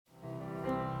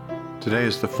Today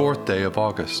is the 4th day of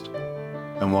August,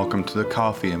 and welcome to the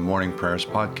Coffee and Morning Prayers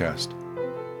podcast.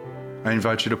 I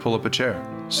invite you to pull up a chair,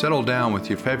 settle down with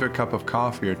your favorite cup of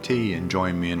coffee or tea, and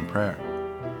join me in prayer.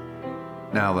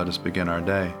 Now let us begin our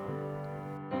day.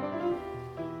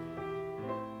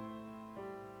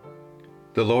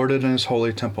 The Lord is in His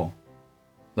holy temple.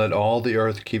 Let all the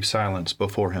earth keep silence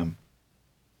before Him.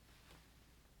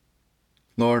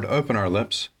 Lord, open our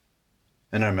lips,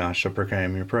 and our mouth shall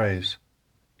proclaim your praise.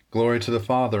 Glory to the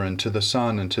Father, and to the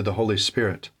Son, and to the Holy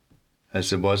Spirit,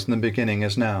 as it was in the beginning,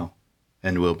 is now,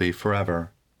 and will be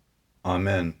forever.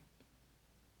 Amen.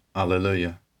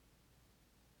 Alleluia.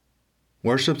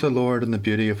 Worship the Lord in the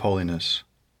beauty of holiness.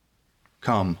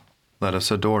 Come, let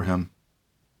us adore Him.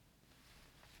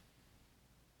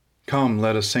 Come,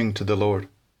 let us sing to the Lord.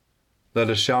 Let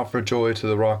us shout for joy to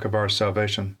the rock of our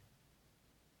salvation.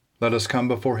 Let us come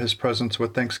before His presence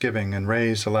with thanksgiving and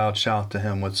raise a loud shout to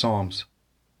Him with psalms.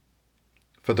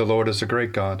 For the Lord is a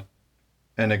great God,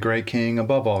 and a great King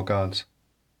above all gods.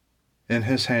 In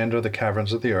His hand are the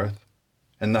caverns of the earth,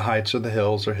 and the heights of the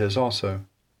hills are His also.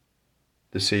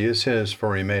 The sea is His,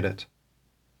 for He made it,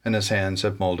 and His hands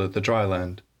have molded the dry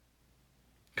land.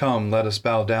 Come, let us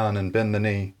bow down and bend the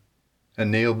knee,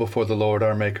 and kneel before the Lord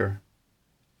our Maker.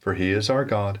 For He is our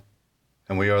God,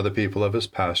 and we are the people of His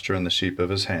pasture and the sheep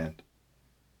of His hand.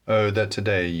 Oh, that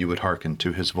today you would hearken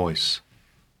to His voice.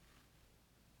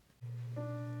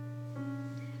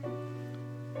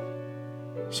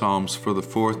 Psalms for the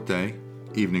 4th day,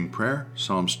 evening prayer,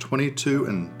 Psalms 22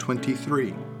 and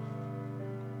 23.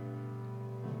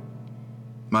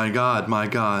 My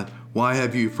God, why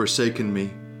have you forsaken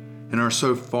me, and are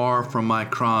so far from my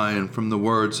cry and from the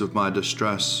words of my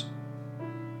distress?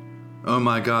 O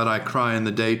my God, I cry in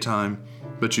the daytime,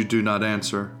 but you do not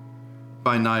answer,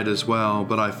 by night as well,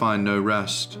 but I find no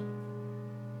rest.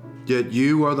 Yet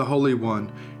you are the Holy One,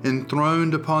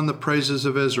 enthroned upon the praises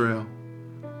of Israel.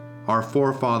 Our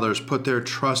forefathers put their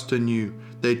trust in you.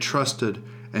 They trusted,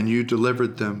 and you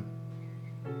delivered them.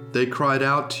 They cried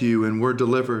out to you and were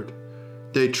delivered.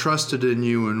 They trusted in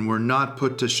you and were not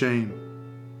put to shame.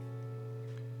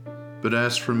 But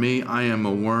as for me, I am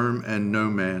a worm and no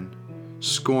man,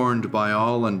 scorned by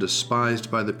all and despised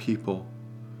by the people.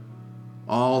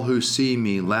 All who see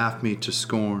me laugh me to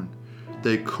scorn.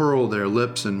 They curl their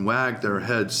lips and wag their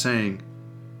heads, saying,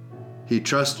 He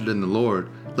trusted in the Lord.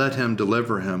 Let Him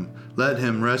deliver him. Let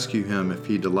Him rescue him if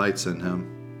He delights in him.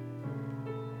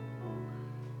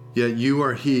 Yet you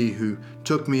are He who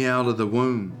took me out of the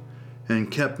womb and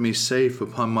kept me safe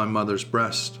upon my mother's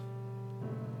breast.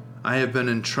 I have been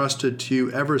entrusted to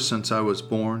you ever since I was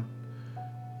born.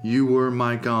 You were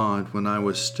my God when I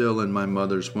was still in my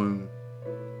mother's womb.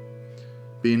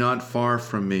 Be not far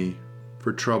from me,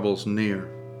 for trouble's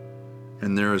near,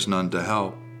 and there is none to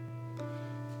help.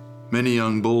 Many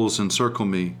young bulls encircle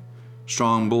me.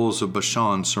 Strong bulls of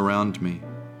Bashan surround me.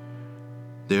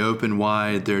 They open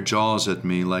wide their jaws at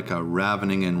me like a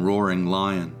ravening and roaring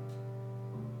lion.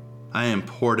 I am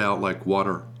poured out like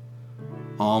water.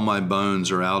 All my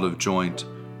bones are out of joint.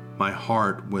 My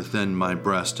heart within my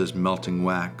breast is melting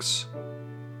wax.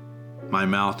 My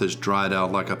mouth is dried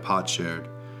out like a potsherd.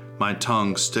 My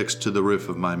tongue sticks to the roof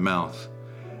of my mouth,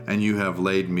 and you have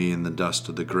laid me in the dust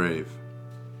of the grave.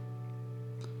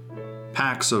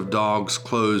 Packs of dogs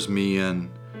close me in,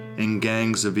 and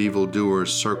gangs of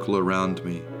evildoers circle around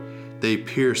me. They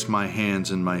pierce my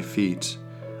hands and my feet.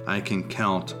 I can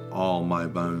count all my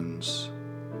bones.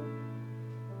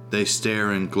 They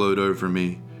stare and gloat over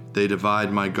me. They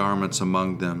divide my garments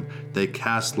among them. They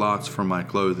cast lots for my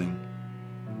clothing.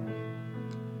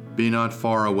 Be not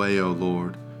far away, O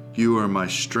Lord. You are my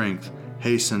strength.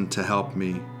 Hasten to help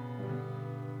me.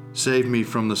 Save me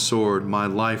from the sword, my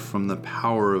life from the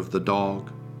power of the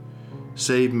dog.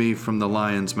 Save me from the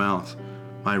lion's mouth,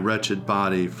 my wretched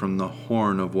body from the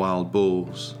horn of wild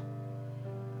bulls.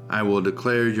 I will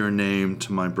declare your name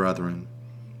to my brethren,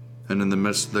 and in the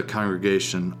midst of the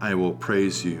congregation I will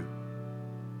praise you.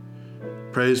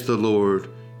 Praise the Lord,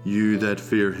 you that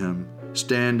fear Him.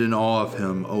 Stand in awe of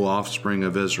Him, O offspring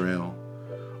of Israel.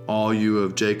 All you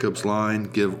of Jacob's line,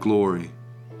 give glory.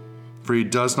 For He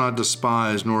does not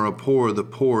despise nor abhor the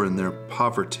poor in their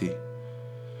poverty.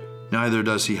 Neither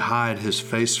does He hide His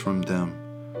face from them.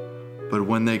 But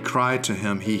when they cry to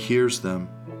Him, He hears them.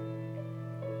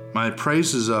 My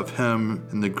praises of Him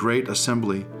in the great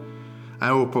assembly.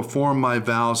 I will perform my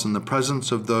vows in the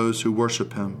presence of those who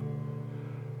worship Him.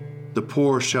 The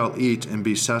poor shall eat and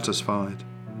be satisfied,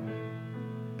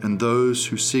 and those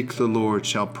who seek the Lord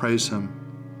shall praise Him.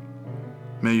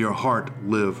 May your heart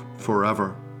live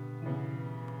forever.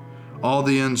 All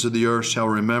the ends of the earth shall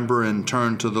remember and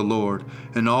turn to the Lord,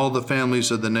 and all the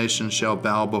families of the nations shall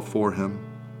bow before him.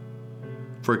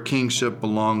 For kingship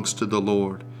belongs to the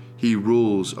Lord. He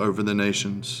rules over the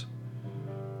nations.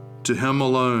 To him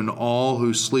alone all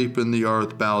who sleep in the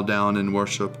earth bow down in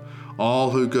worship.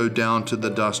 All who go down to the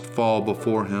dust fall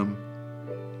before him.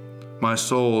 My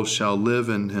soul shall live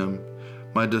in him.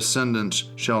 My descendants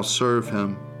shall serve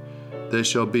him. They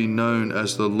shall be known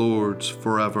as the Lord's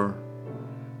forever.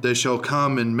 They shall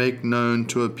come and make known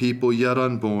to a people yet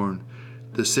unborn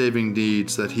the saving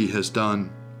deeds that he has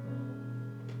done.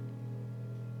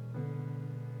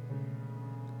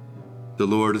 The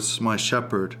Lord is my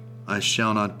shepherd, I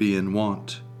shall not be in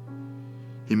want.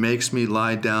 He makes me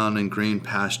lie down in green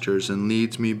pastures and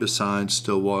leads me beside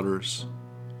still waters.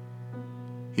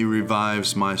 He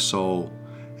revives my soul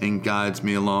and guides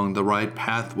me along the right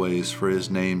pathways for his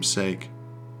name's sake.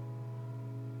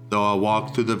 Though I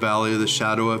walk through the valley of the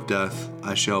shadow of death,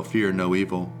 I shall fear no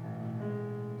evil.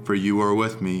 For you are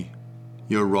with me,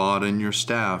 your rod and your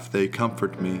staff, they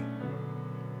comfort me.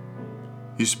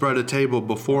 You spread a table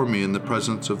before me in the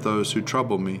presence of those who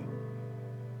trouble me.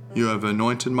 You have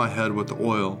anointed my head with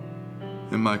oil,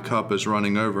 and my cup is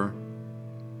running over.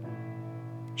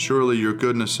 Surely your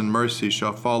goodness and mercy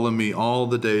shall follow me all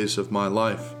the days of my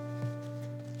life,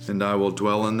 and I will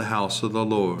dwell in the house of the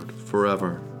Lord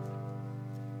forever.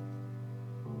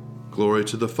 Glory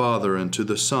to the Father, and to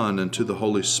the Son, and to the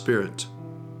Holy Spirit,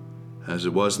 as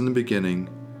it was in the beginning,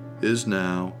 is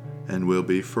now, and will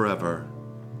be forever.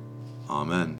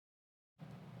 Amen.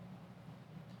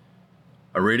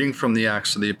 A reading from the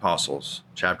Acts of the Apostles,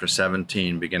 chapter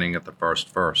 17, beginning at the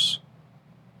first verse.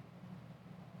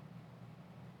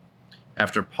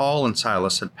 After Paul and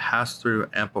Silas had passed through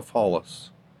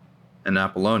Amphipolis and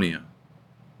Apollonia,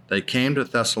 they came to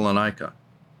Thessalonica,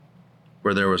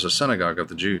 where there was a synagogue of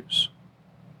the Jews.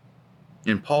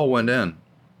 And Paul went in,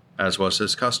 as was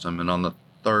his custom, and on the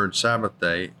third Sabbath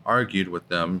day argued with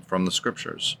them from the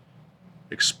Scriptures,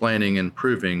 explaining and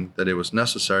proving that it was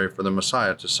necessary for the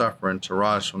Messiah to suffer and to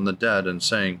rise from the dead, and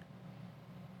saying,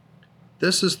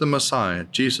 "This is the Messiah,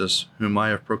 Jesus, whom I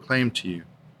have proclaimed to you."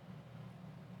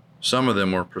 Some of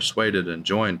them were persuaded and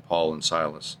joined Paul and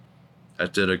Silas, as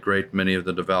did a great many of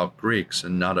the devout Greeks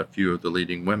and not a few of the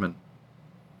leading women.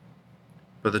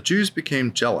 But the Jews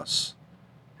became jealous,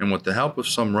 and with the help of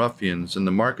some ruffians in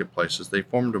the marketplaces, they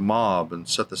formed a mob and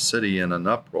set the city in an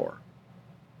uproar.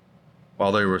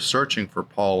 While they were searching for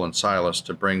Paul and Silas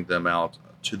to bring them out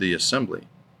to the assembly,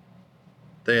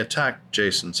 they attacked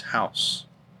Jason's house.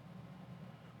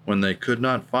 When they could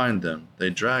not find them, they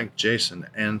dragged Jason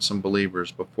and some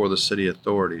believers before the city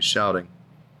authorities, shouting,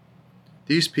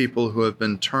 "These people who have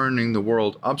been turning the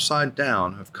world upside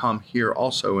down have come here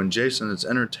also, and Jason has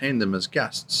entertained them as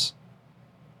guests.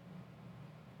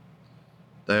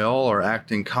 They all are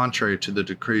acting contrary to the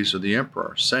decrees of the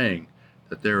emperor, saying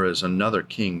that there is another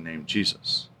king named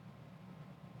Jesus."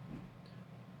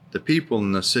 The people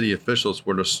and the city officials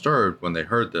were disturbed when they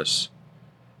heard this,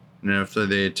 and after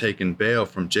they had taken bail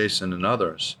from Jason and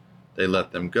others, they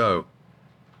let them go.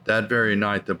 That very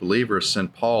night the believers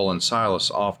sent Paul and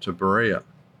Silas off to Berea,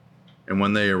 and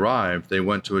when they arrived, they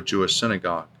went to a Jewish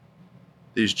synagogue.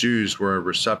 These Jews were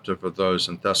receptive of those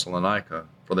in Thessalonica,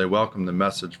 for they welcomed the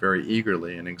message very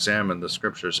eagerly and examined the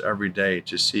Scriptures every day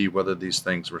to see whether these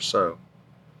things were so.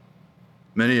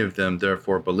 Many of them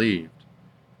therefore believed,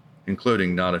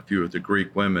 including not a few of the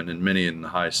Greek women and many in the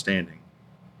high standing.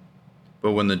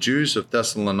 But when the Jews of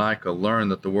Thessalonica learned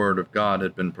that the word of God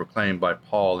had been proclaimed by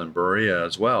Paul in Berea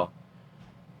as well,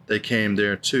 they came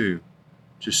there too,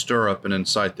 to stir up and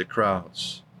incite the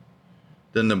crowds.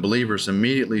 Then the believers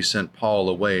immediately sent Paul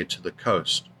away to the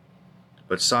coast,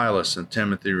 but Silas and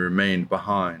Timothy remained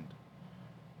behind.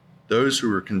 Those who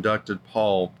were conducted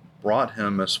Paul brought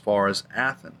him as far as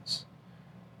Athens,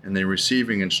 and they,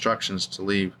 receiving instructions to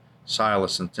leave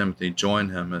Silas and Timothy,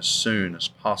 joined him as soon as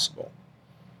possible.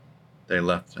 They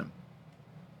left him.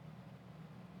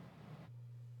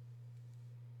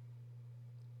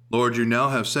 Lord, you now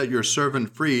have set your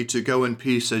servant free to go in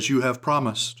peace as you have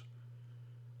promised.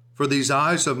 For these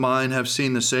eyes of mine have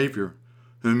seen the Savior,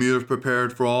 whom you have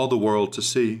prepared for all the world to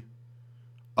see,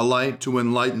 a light to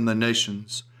enlighten the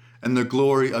nations, and the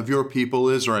glory of your people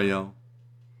Israel.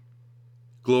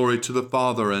 Glory to the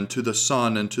Father, and to the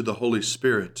Son, and to the Holy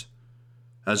Spirit,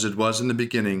 as it was in the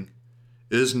beginning,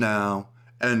 is now,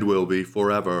 and will be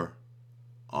forever.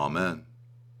 Amen.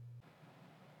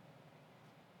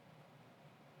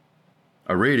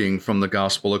 A reading from the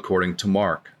Gospel according to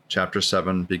Mark, chapter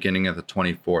 7, beginning at the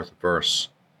 24th verse.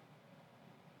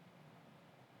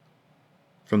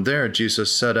 From there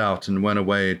Jesus set out and went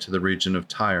away to the region of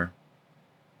Tyre.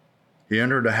 He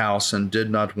entered a house and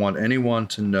did not want anyone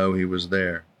to know he was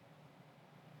there.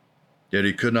 Yet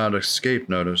he could not escape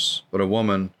notice, but a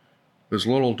woman whose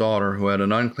little daughter, who had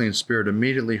an unclean spirit,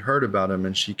 immediately heard about him,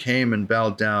 and she came and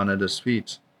bowed down at his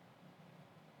feet.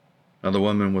 Now the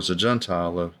woman was a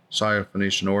Gentile of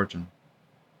Syrophoenician origin.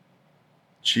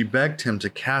 She begged him to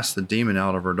cast the demon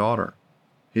out of her daughter.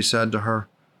 He said to her,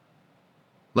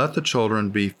 "Let the children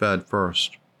be fed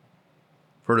first,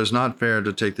 for it is not fair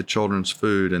to take the children's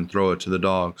food and throw it to the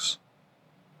dogs."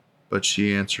 But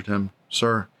she answered him,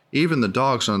 "Sir, even the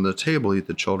dogs on the table eat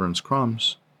the children's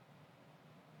crumbs."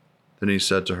 Then he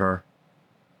said to her,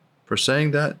 "For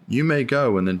saying that, you may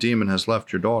go, and the demon has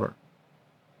left your daughter."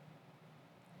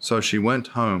 So she went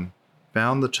home,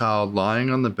 found the child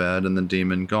lying on the bed, and the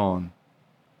demon gone.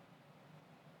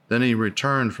 Then he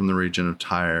returned from the region of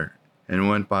Tyre and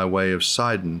went by way of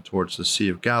Sidon towards the Sea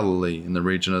of Galilee in the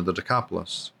region of the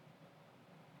Decapolis.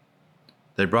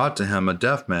 They brought to him a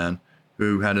deaf man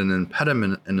who had an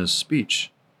impediment in his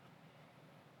speech,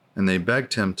 and they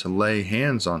begged him to lay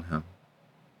hands on him.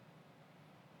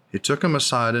 He took him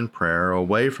aside in prayer,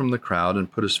 away from the crowd, and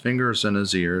put his fingers in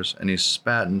his ears, and he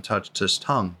spat and touched his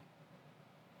tongue.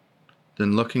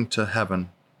 Then looking to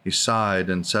heaven, he sighed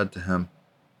and said to him,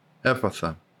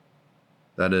 "Ephphatha,"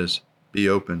 that is, "be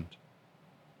opened."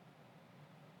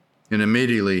 And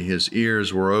immediately his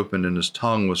ears were opened and his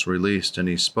tongue was released, and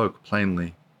he spoke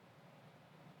plainly.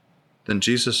 Then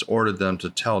Jesus ordered them to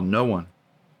tell no one,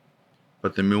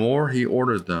 but the more he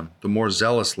ordered them, the more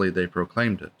zealously they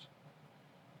proclaimed it.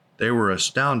 They were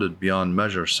astounded beyond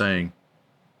measure, saying,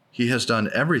 "He has done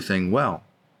everything well.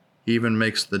 He even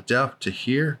makes the deaf to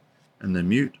hear and the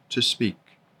mute to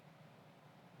speak."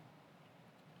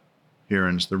 Here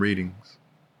ends the readings.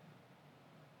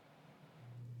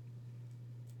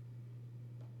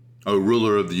 O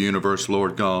ruler of the universe,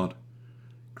 Lord God,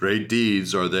 great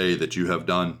deeds are they that you have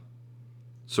done,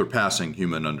 surpassing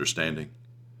human understanding.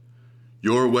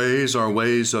 Your ways are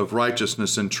ways of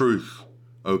righteousness and truth,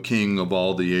 O King of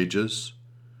all the ages.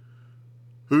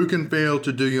 Who can fail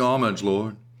to do you homage,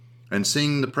 Lord, and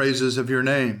sing the praises of your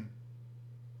name?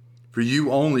 For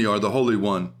you only are the Holy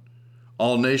One.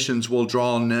 All nations will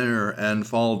draw near and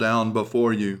fall down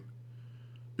before you,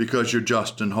 because your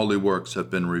just and holy works have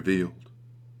been revealed.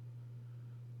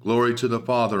 Glory to the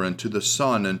Father, and to the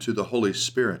Son, and to the Holy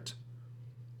Spirit,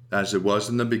 as it was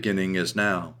in the beginning, is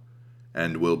now,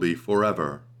 and will be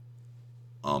forever.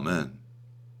 Amen.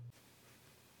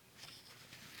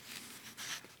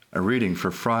 A reading for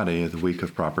Friday of the week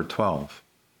of Proper 12.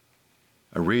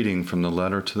 A reading from the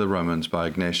letter to the Romans by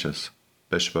Ignatius,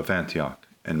 Bishop of Antioch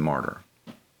and martyr.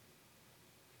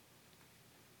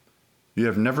 You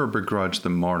have never begrudged the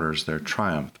martyrs their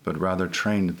triumph, but rather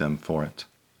trained them for it.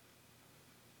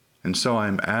 And so I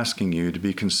am asking you to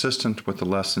be consistent with the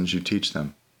lessons you teach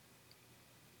them.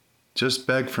 Just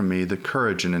beg from me the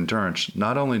courage and endurance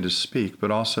not only to speak, but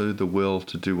also the will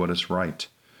to do what is right,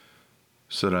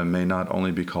 so that I may not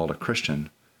only be called a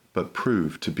Christian, but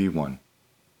prove to be one.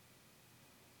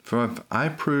 For if I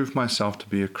prove myself to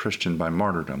be a Christian by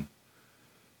martyrdom,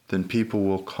 then people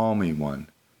will call me one,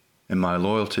 and my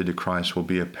loyalty to Christ will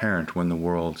be apparent when the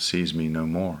world sees me no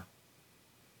more.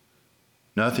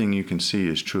 Nothing you can see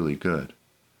is truly good,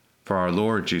 for our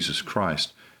Lord Jesus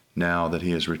Christ, now that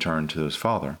he has returned to his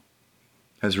Father,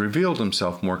 has revealed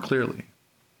himself more clearly.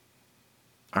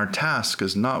 Our task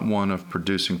is not one of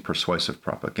producing persuasive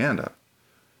propaganda.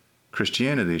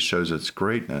 Christianity shows its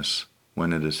greatness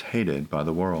when it is hated by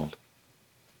the world.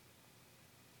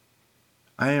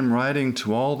 I am writing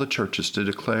to all the churches to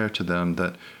declare to them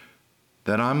that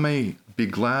I may be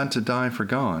glad to die for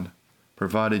God,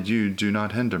 provided you do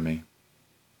not hinder me.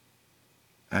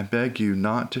 I beg you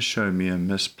not to show me a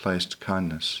misplaced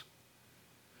kindness.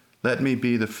 Let me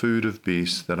be the food of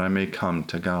beasts, that I may come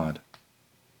to God.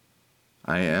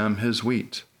 I am his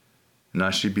wheat, and I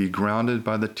should be grounded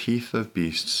by the teeth of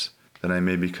beasts, that I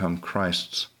may become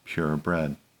Christ's pure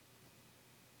bread.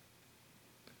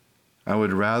 I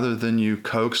would rather than you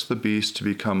coax the beast to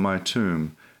become my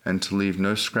tomb, and to leave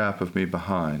no scrap of me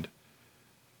behind,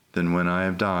 than when I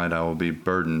have died I will be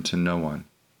burdened to no one.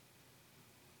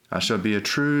 I shall be a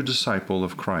true disciple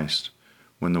of Christ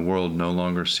when the world no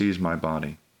longer sees my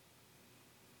body.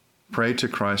 Pray to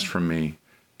Christ for me,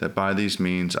 that by these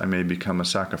means I may become a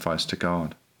sacrifice to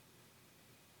God.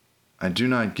 I do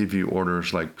not give you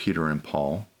orders like Peter and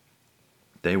Paul.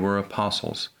 They were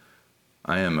apostles.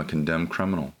 I am a condemned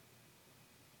criminal.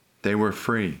 They were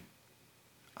free.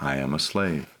 I am a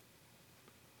slave.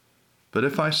 But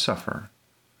if I suffer,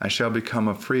 I shall become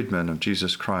a freedman of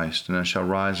Jesus Christ, and I shall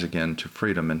rise again to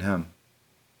freedom in him.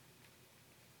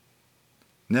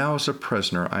 Now as a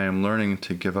prisoner, I am learning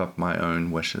to give up my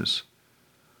own wishes.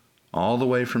 All the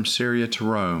way from Syria to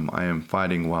Rome, I am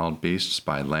fighting wild beasts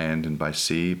by land and by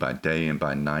sea, by day and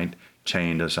by night,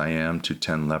 chained as I am to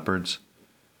 10 leopards.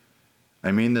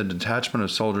 I mean the detachment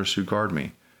of soldiers who guard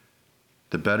me.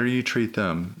 The better you treat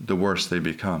them, the worse they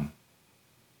become.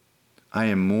 I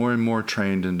am more and more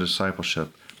trained in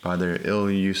discipleship by their ill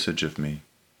usage of me,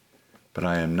 but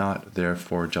I am not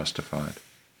therefore justified.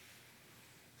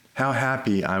 How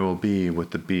happy I will be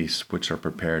with the beasts which are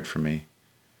prepared for me.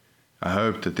 I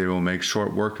hope that they will make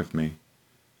short work of me.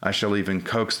 I shall even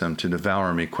coax them to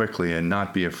devour me quickly and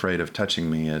not be afraid of touching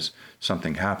me as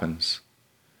something happens.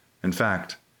 In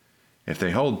fact, if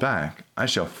they hold back, I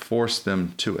shall force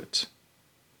them to it.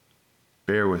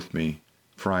 Bear with me,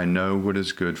 for I know what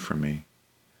is good for me.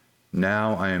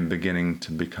 Now I am beginning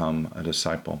to become a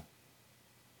disciple.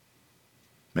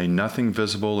 May nothing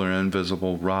visible or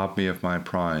invisible rob me of my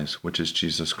prize, which is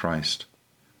Jesus Christ.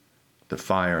 The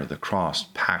fire, the cross,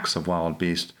 packs of wild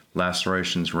beasts,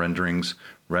 lacerations, renderings,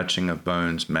 retching of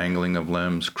bones, mangling of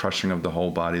limbs, crushing of the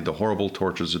whole body, the horrible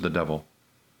tortures of the devil.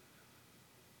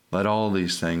 Let all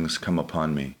these things come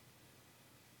upon me,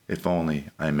 if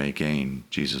only I may gain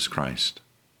Jesus Christ.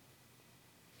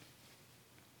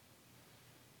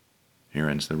 Here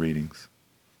ends the readings.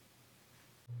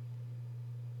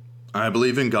 I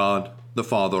believe in God, the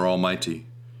Father Almighty,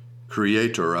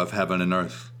 creator of heaven and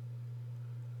earth.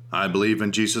 I believe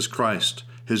in Jesus Christ,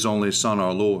 his only Son,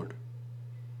 our Lord.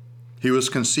 He was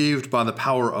conceived by the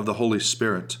power of the Holy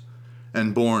Spirit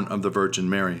and born of the Virgin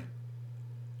Mary,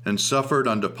 and suffered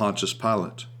under Pontius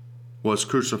Pilate, was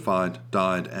crucified,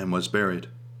 died, and was buried.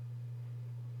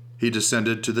 He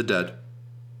descended to the dead.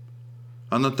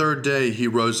 On the third day he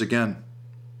rose again.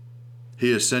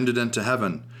 He ascended into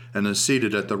heaven and is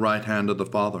seated at the right hand of the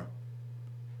Father.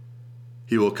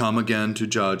 He will come again to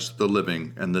judge the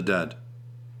living and the dead.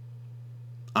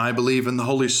 I believe in the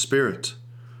Holy Spirit,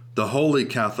 the Holy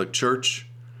Catholic Church,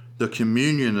 the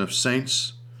communion of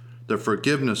saints, the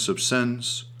forgiveness of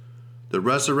sins, the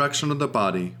resurrection of the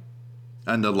body,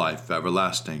 and the life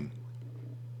everlasting.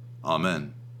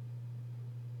 Amen.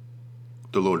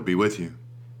 The Lord be with you,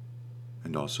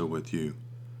 and also with you.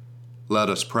 Let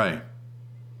us pray.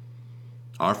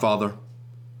 Our Father,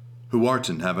 who art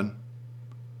in heaven,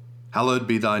 hallowed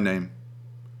be thy name.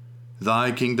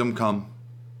 Thy kingdom come,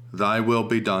 thy will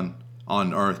be done,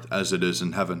 on earth as it is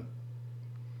in heaven.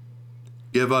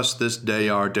 Give us this day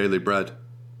our daily bread,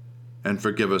 and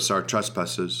forgive us our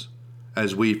trespasses,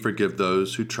 as we forgive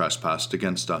those who trespass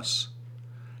against us.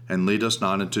 And lead us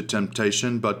not into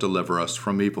temptation, but deliver us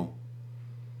from evil.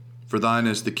 For thine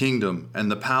is the kingdom,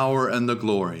 and the power, and the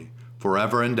glory,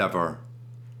 forever and ever.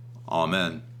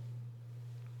 Amen.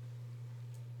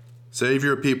 Save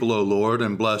your people, O Lord,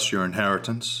 and bless your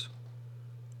inheritance.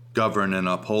 Govern and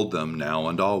uphold them now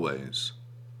and always.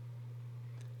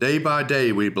 Day by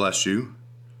day we bless you.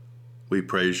 We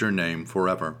praise your name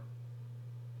forever.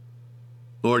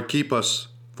 Lord, keep us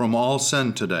from all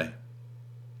sin today.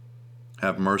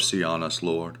 Have mercy on us,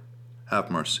 Lord.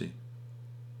 Have mercy.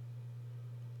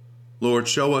 Lord,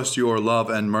 show us your love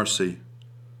and mercy,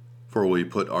 for we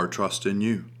put our trust in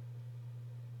you.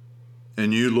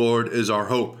 In you, Lord, is our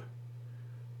hope,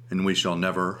 and we shall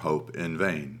never hope in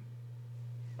vain.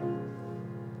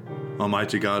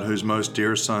 Almighty God, whose most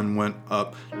dear Son went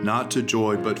up not to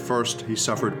joy, but first he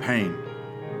suffered pain,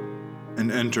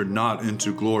 and entered not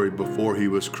into glory before he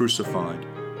was crucified,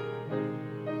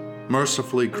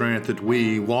 mercifully grant that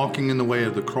we, walking in the way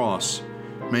of the cross,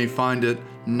 may find it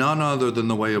none other than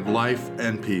the way of life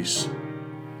and peace.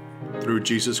 Through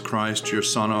Jesus Christ, your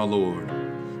Son, our Lord.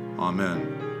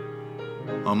 Amen.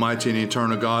 Almighty and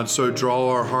eternal God, so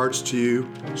draw our hearts to you,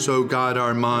 so guide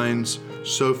our minds,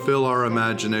 so fill our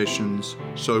imaginations,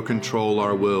 so control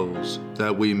our wills,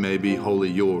 that we may be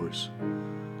wholly yours,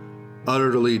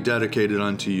 utterly dedicated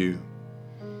unto you.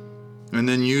 And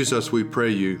then use us, we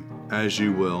pray you, as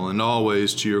you will, and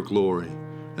always to your glory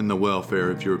and the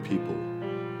welfare of your people.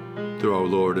 Through our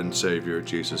Lord and Savior,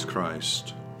 Jesus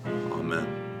Christ.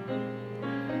 Amen.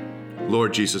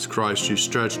 Lord Jesus Christ, you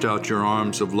stretched out your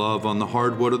arms of love on the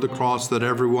hard wood of the cross that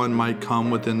everyone might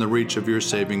come within the reach of your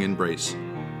saving embrace.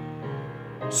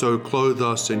 So clothe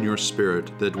us in your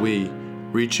Spirit, that we,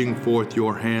 reaching forth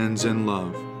your hands in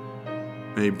love,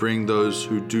 may bring those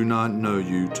who do not know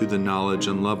you to the knowledge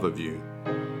and love of you,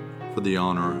 for the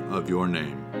honor of your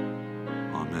name.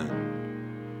 Amen.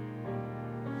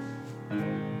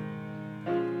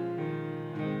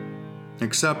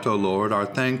 Accept, O Lord, our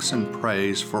thanks and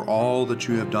praise for all that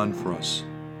you have done for us.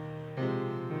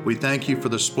 We thank you for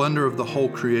the splendor of the whole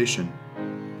creation,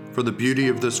 for the beauty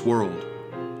of this world,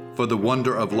 for the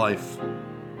wonder of life,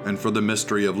 and for the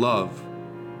mystery of love.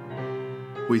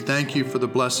 We thank you for the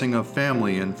blessing of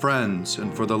family and friends,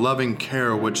 and for the loving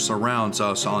care which surrounds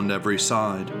us on every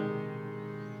side.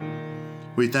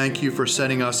 We thank you for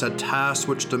setting us at tasks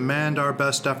which demand our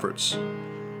best efforts,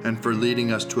 and for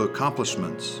leading us to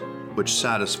accomplishments which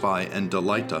satisfy and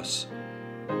delight us.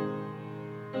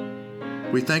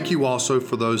 We thank you also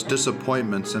for those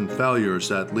disappointments and failures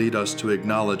that lead us to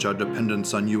acknowledge our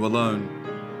dependence on you alone.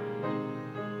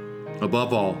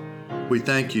 Above all, we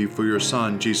thank you for your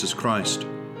Son, Jesus Christ,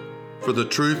 for the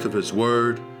truth of his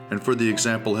word and for the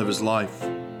example of his life,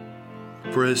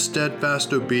 for his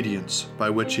steadfast obedience by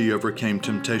which he overcame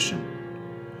temptation,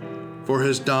 for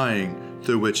his dying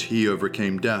through which he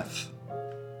overcame death,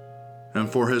 and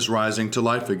for his rising to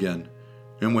life again,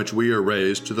 in which we are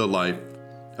raised to the life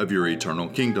of your eternal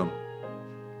kingdom.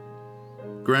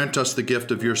 Grant us the gift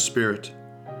of your Spirit,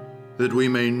 that we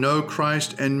may know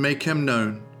Christ and make him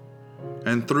known,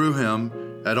 and through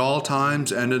him, at all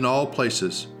times and in all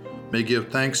places, may give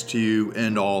thanks to you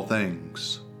in all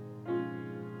things.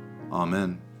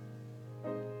 Amen.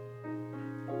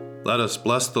 Let us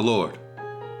bless the Lord.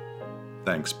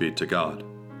 Thanks be to God.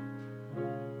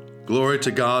 Glory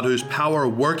to God, whose power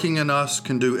working in us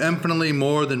can do infinitely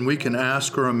more than we can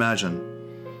ask or imagine.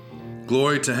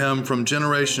 Glory to him from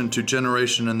generation to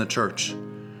generation in the church,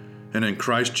 and in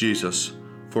Christ Jesus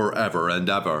forever and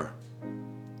ever.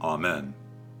 Amen.